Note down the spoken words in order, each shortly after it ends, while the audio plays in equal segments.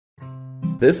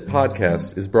This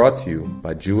podcast is brought to you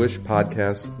by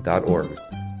JewishPodcasts.org.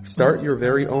 Start your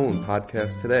very own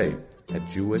podcast today at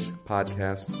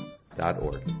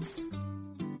JewishPodcasts.org.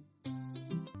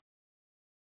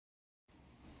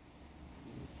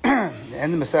 The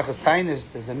end of Maseches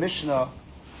Taanis, there's a Mishnah,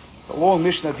 it's a long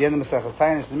Mishnah at the end of Maseches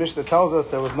Taanis. The Mishnah tells us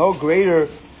there was no greater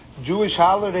Jewish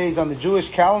holidays on the Jewish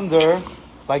calendar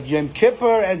like Yom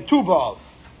Kippur and Tu B'Av.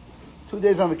 2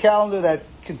 days on the calendar that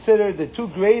considered the two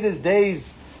greatest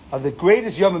days of the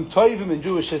greatest Yomim Tovim in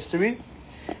Jewish history.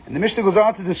 And the Mishnah goes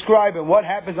on to describe what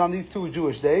happens on these 2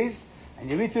 Jewish days. And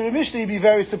you read through the Mishnah, you'd be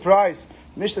very surprised.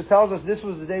 The Mishnah tells us this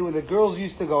was the day when the girls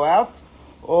used to go out,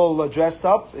 all dressed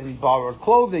up in borrowed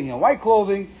clothing and white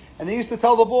clothing, and they used to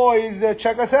tell the boys,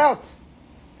 check us out.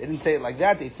 They didn't say it like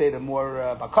that, they'd say it in a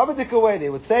more bakavadik way. They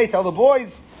would say, tell the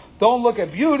boys, don't look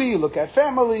at beauty, look at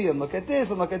family, and look at this,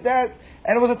 and look at that.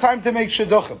 And it was a time to make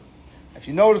shidduchim. If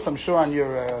you notice, I'm sure on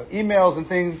your emails and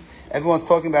things, everyone's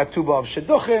talking about Tu B'Av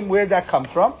shidduchim. Where did that come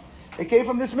from? It came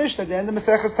from this Mishnah at the end of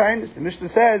Maseches Taanis. The Mishnah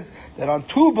says that on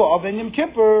Tu B'Av and Yom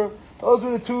Kippur, those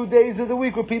were the 2 days of the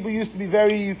week where people used to be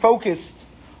very focused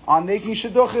on making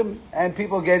shidduchim and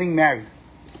people getting married.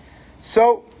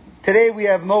 So, today we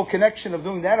have no connection of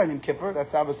doing that on Yom Kippur.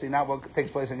 That's obviously not what takes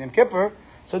place on Yom Kippur.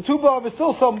 So Tu B'Av is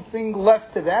still something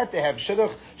left to that. They have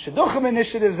shidduchim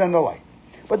initiatives and the like.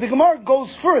 But the Gemara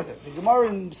goes further. The Gemara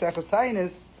in Maseches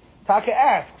Taanis, Taka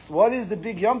asks, what is the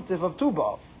big Yom Tov of Tu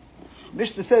B'Av?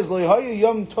 Mishnah says, Lo Yehaya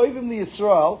Yom Tovim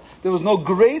LiYisrael. There was no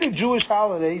greater Jewish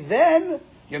holiday than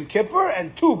Yom Kippur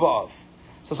and Tu B'Av.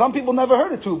 So some people never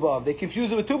heard of Tu B'Av. They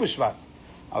confuse it with Tu B'Shvat.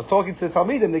 I was talking to the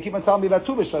Talmidim, they keep on telling me about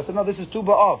Tu B'Shvat. I said, no, this is Tu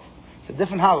B'Av. It's a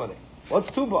different holiday. What's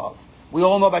Tu B'Av? We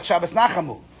all know about Shabbos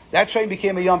Nachamu. That train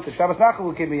became a Yom Tov. Shabbos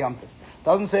Nachamu became a Yom Tov.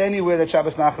 Doesn't say anywhere that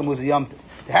Shabbos Nachamu is a Yom Tov.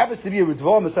 There happens to be a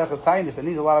Ritva Maseches Taanis that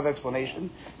needs a lot of explanation.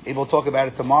 Maybe we'll talk about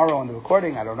it tomorrow on the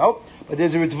recording, I don't know. But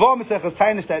there's a Ritva Maseches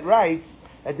Taanis that writes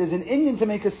that there's an Indian to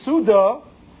make a Suda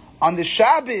on the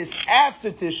Shabbos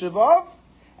after Tisha B'Av,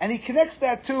 and he connects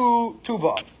that to Tu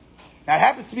B'Av. Now it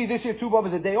happens to be this year Tu B'Av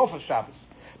is a day off of Shabbos.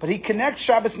 But he connects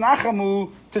Shabbos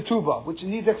Nachamu to Tu B'Av, which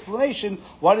needs explanation.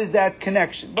 What is that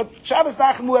connection? But Shabbos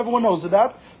Nachamu everyone knows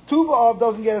about. Tu B'Av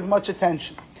doesn't get as much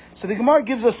attention. So the Gemara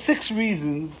gives us 6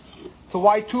 reasons to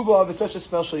why Tu B'Av is such a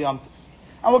special Yom Tov.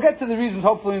 And we'll get to the reasons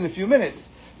hopefully in a few minutes.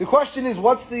 The question is,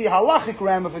 what's the halachic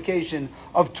ramification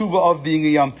of Tu B'Av being a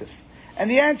Yom Tov?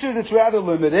 And the answer is it's rather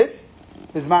limited.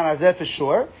 Bizman Hazeh for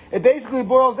sure. It basically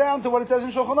boils down to what it says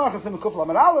in Shulchan Aruch, in Kuf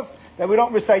Lamed Aleph, that we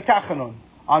don't recite Tachanun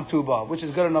on Tu B'Av, which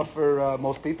is good enough for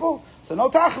most people. So no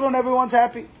Tachanun, everyone's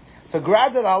happy. So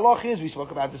grad that halach is, we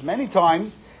spoke about this many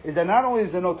times, is that not only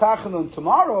is there no Tachanun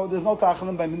tomorrow, there's no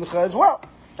Tachanun by Mincha as well.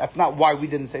 That's not why we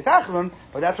didn't say Tachanun,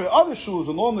 but that's why other shuls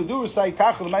who normally do recite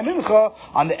Tachanun by Mincha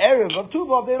on the Erev of Tu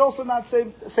B'Av, they'd also not say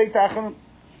Tachanun.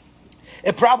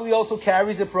 It probably also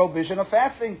carries a prohibition of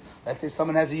fasting. Let's say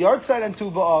someone has a yard site on Tu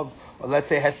B'Av, or let's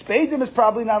say Hespedim is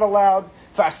probably not allowed.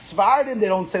 For Sfardim, they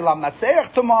don't say Lam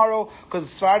Natseach tomorrow, because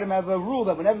Sfardim have a rule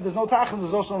that whenever there's no Tachanun,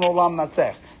 there's also no Lam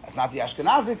Natseach. That's not the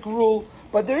Ashkenazic rule,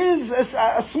 but there is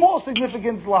a small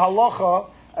significance lahalacha,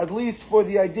 at least for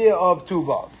the idea of Tu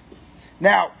B'Av.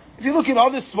 Now, if you look at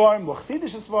other Svarim, or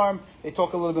Chassidish Svarim, they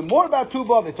talk a little bit more about Tu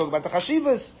B'Av, they talk about the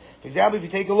Chashivas. For example, if you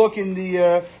take a look in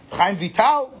the Chaim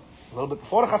Vital, a little bit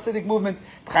before the Hasidic movement,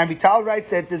 Chaim Vital writes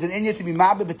that there's an inyan to be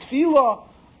ma'abed b'tefillah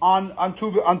on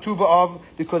Tu B'Av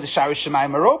because the Shari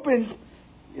Shemayim are opened.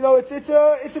 You know, it's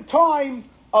a time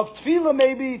of tefillah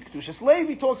maybe. Kedushas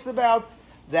Levi talks about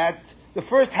that the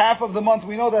first half of the month,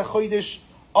 we know that Chodesh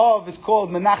Av is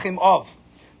called Menachem Av.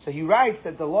 So he writes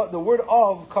that the word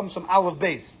Av comes from Aleph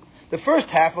Beis. The first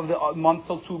half of the month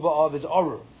till Tu B'Av is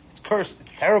Orur. It's cursed,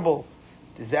 it's terrible.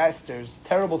 Disasters,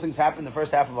 terrible things happen in the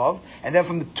first half of Av, and then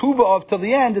from the Tu B'Av till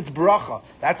the end, it's Bracha.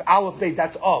 That's Aleph Beis,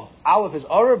 that's Av. Aleph is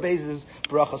Orur, Beis is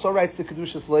Bracha. So writes the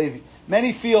Kedushas Levi.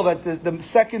 Many feel that the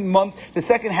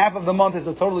second half of the month is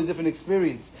a totally different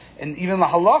experience. And even the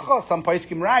Halacha, some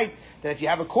Paiskim write that if you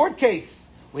have a court case,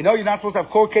 we know you're not supposed to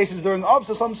have court cases during Av,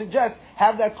 so some suggest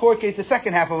have that court case the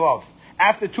second half of Av,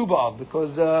 after Tu B'Av,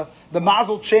 because the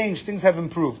mazel changed, things have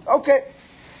improved. Okay.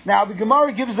 Now the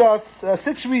Gemara gives us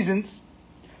 6 reasons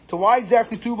to why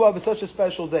exactly Tu B'Av is such a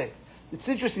special day. It's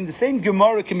interesting, the same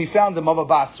Gemara can be found in Bava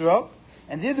Basra,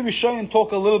 and there the Rishonim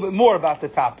talk a little bit more about the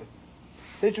topic.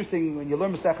 It's interesting, when you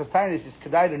learn Maseches Taanis, it's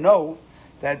kedai to know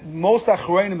that most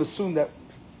Achronim assume that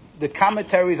the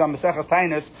commentaries on Maseches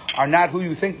Taanis are not who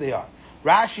you think they are.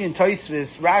 Rashi and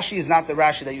Tosfos, Rashi is not the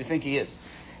Rashi that you think he is.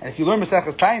 And if you learn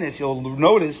Maseches Taanis, you'll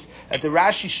notice that the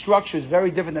Rashi structure is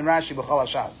very different than Rashi B'chol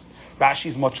HaShas. Rashi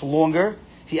is much longer,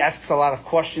 he asks a lot of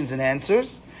questions and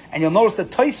answers, And you'll notice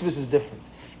that Taisvis is different,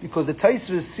 because the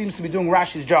Taisvis seems to be doing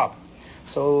Rashi's job.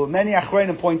 So many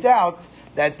Achronim point out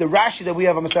that the Rashi that we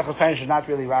have on Maseches Taanis is not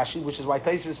really Rashi, which is why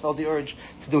Taisvis felt the urge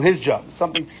to do his job. It's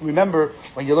something to remember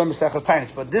when you learn Maseches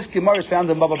Taanis. But this Gemara is found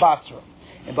in Baba Basra.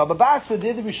 And Baba Basra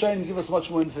did the Rishonim give us much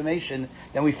more information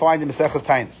than we find in Maseches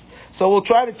Taanis. So we'll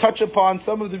try to touch upon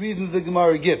some of the reasons the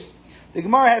Gemara gives. The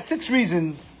Gemara has 6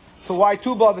 reasons to why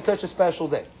Tu B'Av is such a special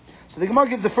day. So the Gemara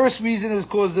gives the first reason, it was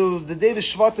because it was the day the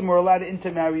Shvatim were allowed to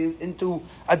intermarry into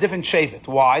a different Shevet.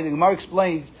 Why? The Gemara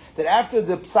explains that after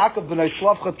the Psak of B'nai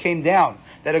Shlavchat came down,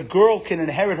 that a girl can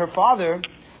inherit her father,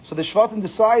 so the Shvatim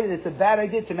decided it's a bad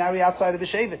idea to marry outside of a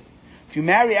Shevet. If you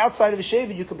marry outside of a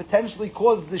Shevet, you could potentially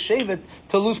cause the Shevet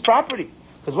to lose property.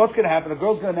 Because what's going to happen? A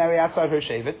girl's going to marry outside her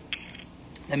Shevet,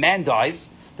 the man dies,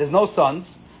 there's no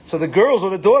sons, so the girls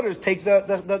or the daughters take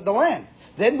the land.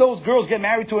 Then those girls get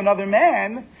married to another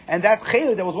man, and that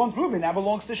Chelet that was once Reuben now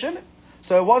belongs to Shimon.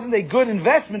 So it wasn't a good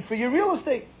investment for your real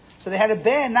estate. So they had a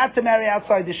ban not to marry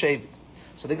outside the Shevet.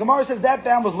 So the Gemara says that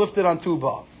ban was lifted on Tu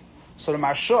B'Av. So the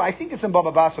Marsha, I think it's in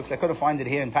Baba Basra, because I couldn't find it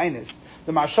here in Tainis.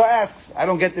 The Marsha asks, I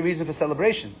don't get the reason for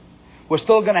celebration. We're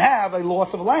still going to have a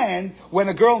loss of land when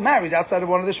a girl marries outside of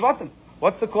one of the Shvatim.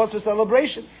 What's the cause for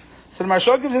celebration? So the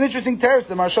Marsha gives an interesting teretz.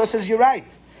 The Marsha says, you're right.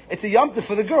 It's a Yom Tov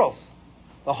for the girls.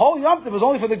 The whole Yom Tov was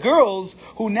only for the girls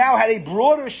who now had a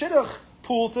broader shidduch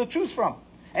pool to choose from.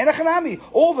 And Echanami,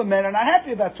 all the men are not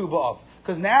happy about Tu B'Av,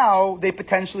 because now they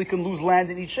potentially can lose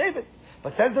land in each Shevet.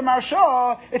 But says the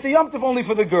Marsha, it's a Yom Tov only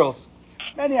for the girls.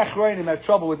 Many Achronim have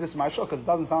trouble with this Marsha, because it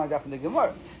doesn't sound like that from the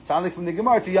Gemara. It sounds like from the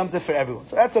Gemara, it's a Yom Tov for everyone.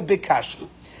 So that's a big kasha.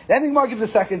 Then the Gemara gives a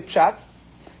second pshat.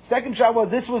 Second pshat was,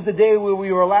 this was the day where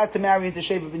we were allowed to marry into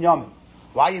Shevet Binyamin.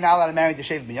 Why are you not allowed to marry into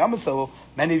Shevet Binyamin? So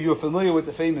many of you are familiar with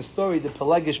the famous story, the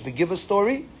Pelegish Begiva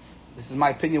story. This is my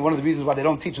opinion, one of the reasons why they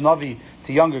don't teach Navi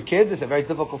to younger kids. It's a very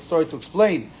difficult story to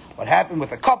explain. What happened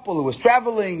with a couple who was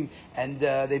traveling, and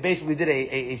they basically did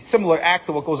a similar act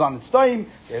to what goes on in Stoim.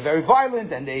 They were very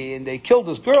violent, and they killed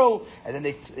this girl, and then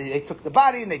they took the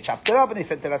body, and they chopped it up, and they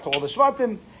sent it out to all the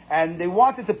Shvatim, and they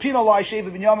wanted to penalize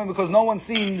Shevet Binyamin because no one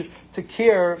seemed to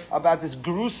care about this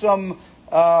gruesome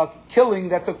killing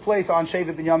that took place on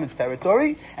Shevet Binyamin's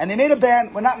territory, and they made a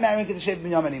ban. We're not marrying to the Shevet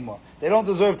Binyamin anymore. They don't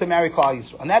deserve to marry Klal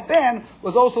Yisrael. And that ban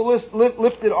was also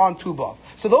lifted on Tu B'Av.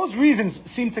 So those reasons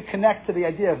seem to connect to the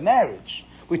idea of marriage.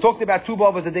 We talked about Tu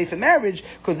B'Av as a day for marriage,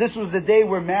 because this was the day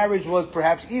where marriage was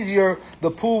perhaps easier,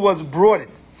 the pool was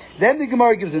broadened. Then the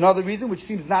Gemara gives another reason, which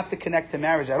seems not to connect to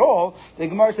marriage at all. The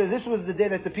Gemara says this was the day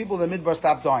that the people of the Midbar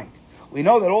stopped dying. We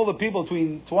know that all the people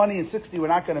between 20 and 60 were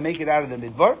not going to make it out of the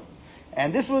Midbar.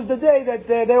 And this was the day that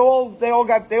they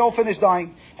all finished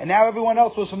dying, and now everyone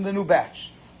else was from the new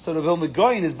batch. So the Vilna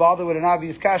Gaon is bothered with an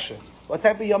obvious kasha. What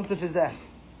type of Yom Tov is that?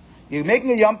 You're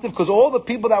making a Yom Tov because all the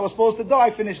people that were supposed to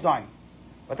die finished dying.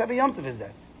 What type of Yom Tov is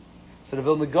that? So the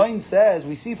Vilna Gaon says,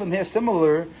 we see from here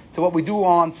similar to what we do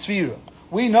on Sfira.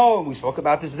 We know, and we spoke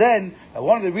about this then, that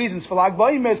one of the reasons for Lag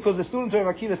Ba'omer is because the students of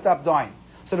Akiva stopped dying.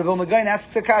 So the Vilna Gaon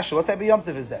asks a kasha, what type of Yom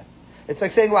Tov is that? It's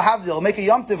like saying, Lahavdil, make a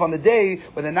Yom Tov on the day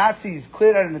when the Nazis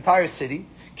cleared out an entire city,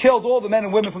 killed all the men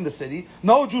and women from the city,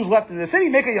 no Jews left in the city,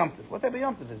 make a Yom Tov. What type of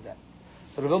Yom Tov is that?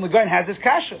 So the Vilna Gaon has this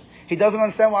kasha. He doesn't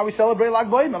understand why we celebrate Lag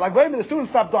Ba'omer. Lag Ba'omer, the students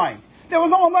stopped dying. There was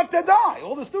no one left to die.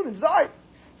 All the students died.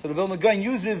 So the Vilna Gaon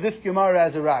uses this Gemara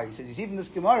as a raya. He says, you see from this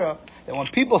Gemara, that when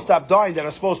people stop dying that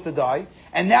are supposed to die,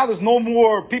 and now there's no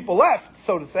more people left,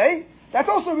 so to say, that's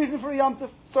also a reason for a Yom Tov.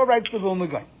 So writes the Vilna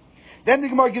Gaon. Then the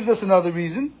Gemara gives us another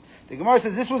reason. The Gemara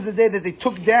says this was the day that they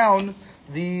took down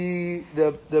the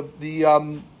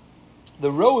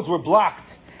roads were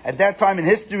blocked at that time in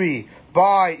history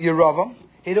by Yeravam.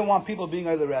 He didn't want people being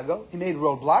either Rego. He made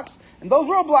roadblocks, and those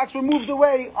roadblocks were moved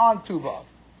away on Tu B'Av.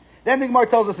 Then the Gemara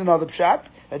tells us another pshat,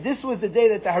 that this was the day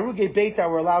that the Harugei Beitar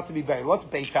were allowed to be buried. What's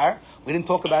Beitar? We didn't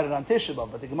talk about it on Tisha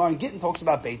B'Av, but the Gemara in Gittin talks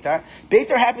about Beitar.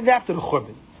 Beitar happened after the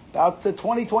Churban. About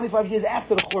 20, 25 years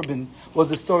after the Churban was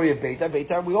the story of Beitar.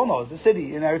 Beitar, we all know, is a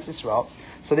city in Eretz Yisrael.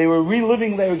 So they were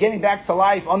reliving, they were getting back to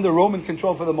life under Roman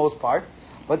control for the most part.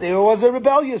 But there was a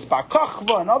rebellious Bar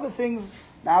Kochva and other things.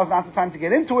 Now is not the time to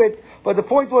get into it. But the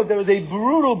point was there was a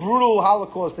brutal, brutal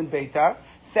Holocaust in Beitar.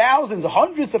 Thousands,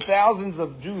 hundreds of thousands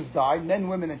of Jews died, men,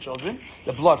 women, and children.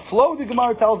 The blood flowed, the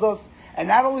Gemara tells us. And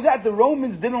not only that, the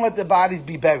Romans didn't let their bodies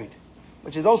be buried,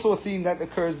 which is also a theme that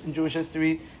occurs in Jewish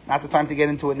history. Not the time to get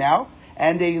into it now.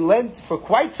 And they lent, for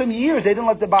quite some years, they didn't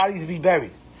let the bodies be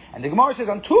buried. And the Gemara says,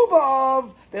 on Tu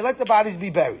B'Av, they let the bodies be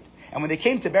buried. And when they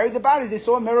came to bury the bodies, they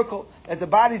saw a miracle, that the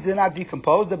bodies did not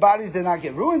decompose, the bodies did not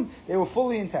get ruined, they were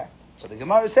fully intact. So the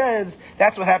Gemara says,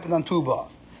 that's what happened on Tu B'Av.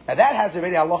 Now that has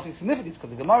already halachic significance, because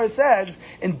the Gemara says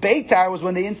in Beitar was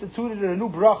when they instituted a new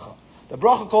bracha. The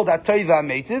bracha called Hatoiva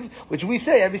Meitiv, which we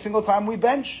say every single time we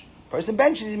bench. Person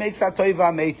benches, he makes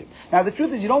Hatoiva Meitiv. Now the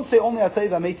truth is, you don't say only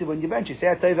Hatoiva Meitiv when you bench. You say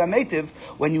Hatoiva Meitiv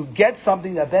when you get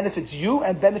something that benefits you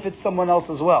and benefits someone else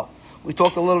as well. We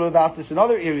talked a little bit about this in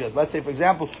other areas. Let's say, for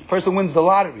example, a person wins the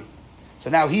lottery. So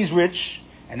now he's rich,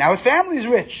 and now his family is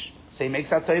rich. So he makes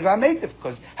Hatoiva Meitiv,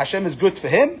 because Hashem is good for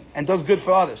him and does good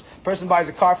for others. Person buys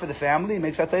a car for the family, he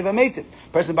makes Hatoiva Meitiv.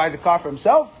 Person buys a car for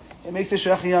himself, he makes a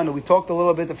Shechiyanu. We talked a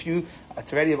little bit,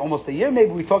 it's already almost a year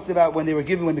maybe, we talked about when the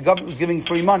government was giving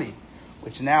free money,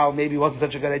 which now maybe wasn't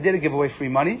such a good idea to give away free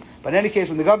money. But in any case,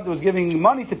 when the government was giving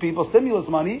money to people, stimulus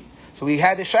money, so we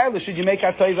had a shayla, should you make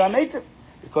Hatoiva Meitiv?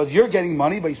 Because you're getting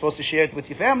money, but you're supposed to share it with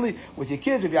your family, with your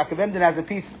kids. If Yaakov Emden has a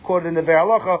piece quoted in the Be'er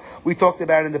Halacha, we talked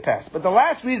about it in the past. But the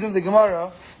last reason of the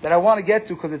Gemara that I want to get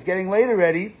to, because it's getting late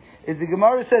already, is the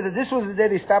Gemara says that this was the day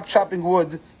they stopped chopping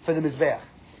wood for the Mizbeach.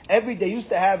 Every day used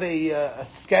to have a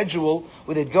schedule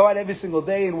where they'd go out every single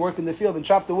day and work in the field and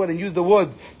chop the wood and use the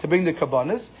wood to bring the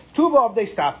karbanos. Tuvav they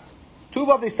stopped.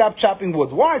 Tuvav they stopped chopping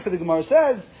wood. Why? So the Gemara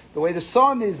says the way the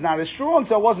sun is not as strong,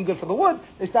 so it wasn't good for the wood.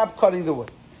 They stopped cutting the wood.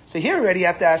 So here already you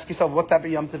have to ask yourself, what type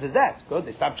of Yom Tov is that? Good,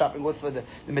 they stopped chopping wood for the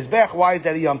Mizbeach. Why is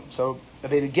that a Yom Tov? So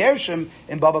the Gershom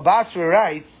in Baba Basra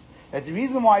writes that the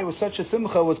reason why it was such a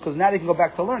simcha was because now they can go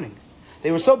back to learning.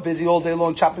 They were so busy all day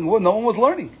long chopping wood, no one was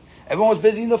learning. Everyone was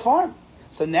busy in the farm.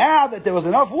 So now that there was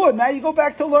enough wood, now you go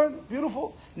back to learn.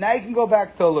 Beautiful. Now you can go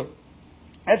back to learn.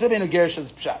 That's what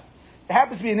Gershom's pshat. It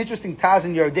happens to be an interesting Taz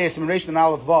in Yerdei, Simulation and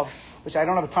Aleph Vav, which I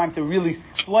don't have the time to really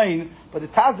explain, but the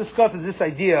Taz discusses this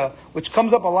idea, which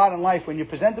comes up a lot in life when you're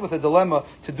presented with a dilemma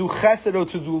to do chesed or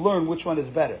to do learn, which one is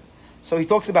better. So he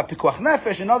talks about pikuach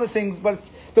nefesh and other things, but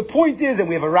the point is, and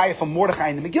we have a raya from Mordechai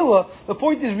in the Megillah, the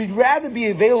point is we'd rather be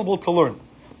available to learn.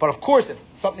 But of course, if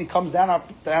something comes down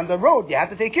the road you have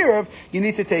to take care of, you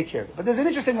need to take care of it. But there's an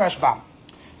interesting Rashbam.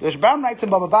 The Rashbam writes in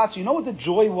Baba Basra, you know what the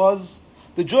joy was?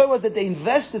 The joy was that they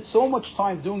invested so much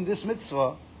time doing this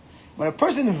mitzvah. When a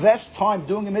person invests time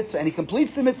doing a mitzvah and he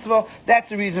completes the mitzvah, that's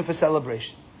the reason for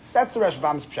celebration. That's the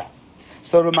Rashbam's pshat.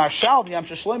 So the Marshal, the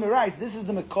Yamsha Shlomo writes, this is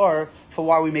the makar for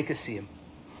why we make a siyum.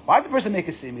 Why does the person make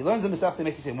a siyum? He learns the Masech, he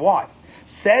makes a siyum. Why?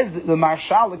 Says the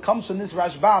Marshal, it comes from this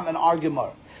Rashbam and our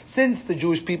Gemara. Since the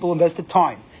Jewish people invested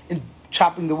time in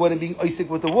chopping the wood and being oisik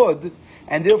with the wood,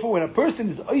 and therefore when a person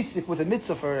is oisik with a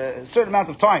mitzvah for a certain amount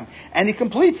of time, and he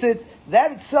completes it,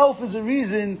 that itself is a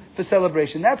reason for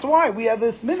celebration. That's why we have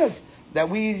this minhag that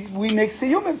we make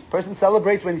siyumim. The person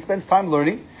celebrates when he spends time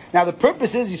learning. Now the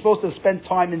purpose is you're supposed to spend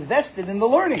time invested in the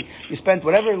learning. You spent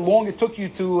whatever long it took you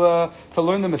to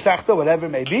learn the Masechta, whatever it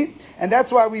may be, and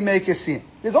that's why we make a siyum.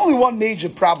 There's only one major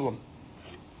problem,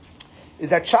 is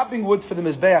that chopping wood for the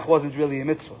Mizbeach wasn't really a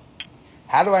mitzvah.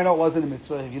 How do I know it wasn't a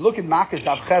mitzvah? If you look at Makkah,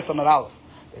 Daf Ches Amar Aleph,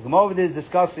 the Gemara over there is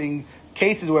discussing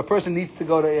cases where a person needs to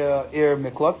go to Ir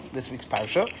Miklat, this week's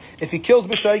parsha, if he kills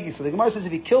B'shaygi. So the Gemara says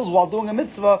if he kills while doing a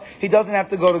mitzvah, he doesn't have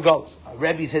to go to Golos. A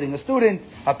Rebbe's hitting a student,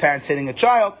 a parent's hitting a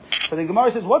child. So the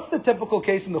Gemara says, what's the typical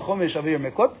case in the Chumash of Ir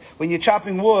Miklat? When you're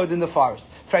chopping wood in the forest.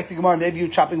 In fact, the Gemara, maybe you're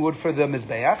chopping wood for the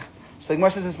Mizbeach. So the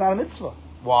Gemara says it's not a mitzvah.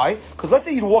 Why? Because let's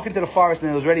say you walk into the forest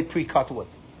and it was already pre-cut wood.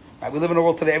 Right? We live in a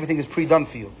world today, everything is pre-done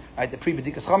for you. Right? The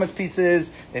pre-bedikas chametz pieces,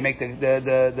 they make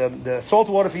the salt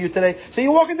water for you today. So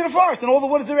you walk into the forest and all the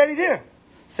wood is already there.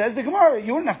 Says the Gemara,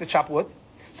 you wouldn't have to chop wood.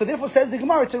 So therefore says the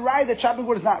Gemara, it's a raya that chopping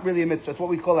wood is not really a mitzvah. It's what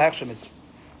we call a hechsher mitzvah.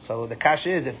 So the kasha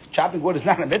is, if chopping wood is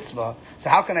not a mitzvah, so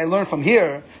how can I learn from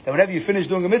here that whenever you finish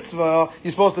doing a mitzvah,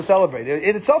 you're supposed to celebrate?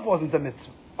 It itself wasn't a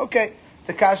mitzvah. Okay. It's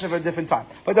a kasha for a different time.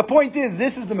 But the point is,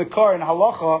 this is the makar in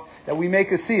halacha that we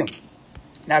make a siyum.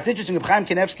 Now it's interesting, Reb Chaim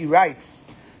Kanevsky writes,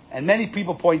 and many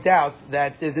people point out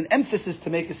that there's an emphasis to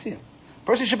make a siyum. A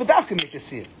person should can make a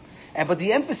siyum. But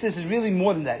the emphasis is really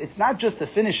more than that. It's not just the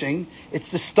finishing, it's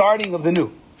the starting of the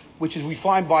new, which is we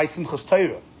find by Simchas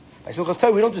Torah. By Simchas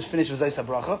Torah, we don't just finish with Zayis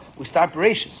HaBracha, we start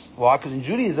Bereshis. Why? Because in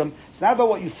Judaism, it's not about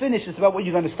what you finish, it's about what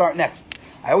you're going to start next.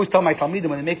 I always tell my Talmidim,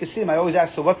 when they make a siyum, I always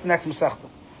ask, so what's the next Masechta?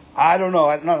 I don't know.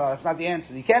 No, that's not the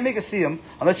answer. You can't make a siyum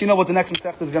unless you know what the next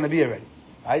Masechta is going to be already.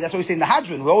 Right? That's what we say in the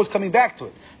Hadron. We're always coming back to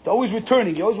it. It's always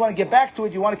returning. You always want to get back to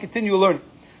it. You want to continue learning.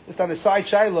 Just on the side,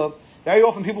 Shiloh, very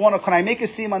often people want to, can I make a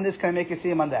siyum on this? Can I make a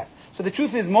siyum on that? So the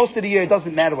truth is, most of the year, it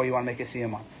doesn't matter what you want to make a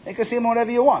siyum on. Make a siyum on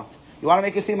whatever you want. You want to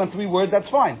make a siyum on 3 words, that's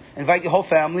fine. Invite your whole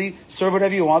family, serve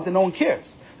whatever you want, and no one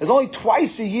cares. There's only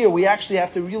twice a year we actually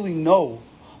have to really know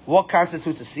what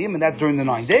constitutes a siyum, and that's during the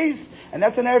 9 days, and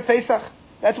that's an Erev Pesach.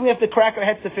 That's when we have to crack our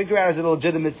heads to figure out is it a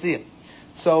legitimate siyum.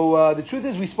 So the truth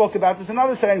is, we spoke about this in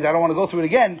other settings. I don't want to go through it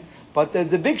again, but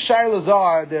the big shilas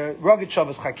are the rugged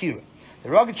shavas chakira. The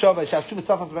Ragid Shava,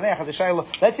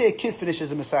 let's say a kid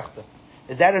finishes a Masechta.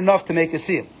 Is that enough to make a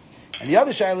siyum? And the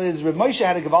other shayla is Reb Moshe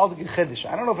had a Gevaldik Chiddush.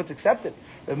 I don't know if it's accepted.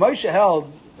 Reb Moshe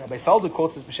held, Rabbi Felder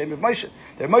quotes this B'Shem Reb Moshe.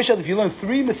 Reb Moshe held if you learn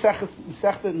 3 Masechta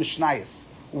Mishnayos,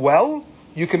 well,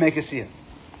 you can make a siyum.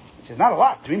 Which is not a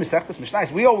lot. 3 Masechtas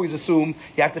Mishnayos. We always assume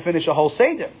you have to finish a whole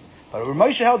Seder. But Reb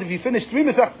Moshe held if you finish 3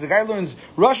 Masechtas, the guy learns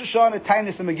Rosh Hashanah,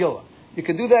 Tainus, and Megillah. You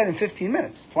can do that in 15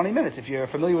 minutes, 20 minutes, if you're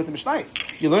familiar with the Mishnayos.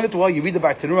 You learn it well, you read the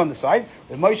Bartanur on the side.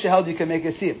 Reb Moshe held you can make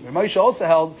a siyum. Reb Moshe also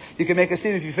held you can make a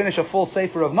siyum if you finish a full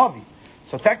Sefer of Navi.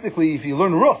 So technically, if you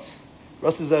learn Rus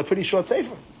is a pretty short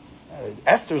Sefer.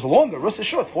 Esther is longer, Rus is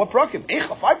short, 4 prakim.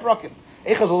 Eicha, 5 prakim.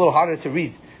 Eicha is a little harder to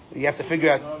read. You have to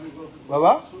figure out.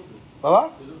 What?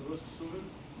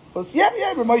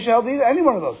 Yeah, Reb Moshe held any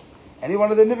one of those. Any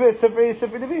one of the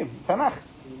Sefer Nevi'im, Tanakh.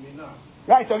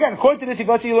 Right, so again, according to this,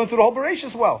 let's say you learn through the whole Bereishis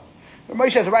as well.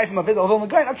 Moshe has a right from a Vidal of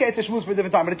Vilna. Okay, it's a shmuz for a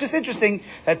different time. But it's just interesting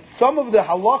that some of the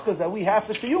halachas that we have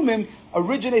for Siyumim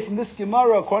originate from this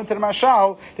Gemara, according to the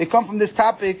Mashal. They come from this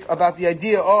topic about the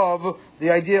idea of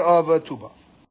Tuba.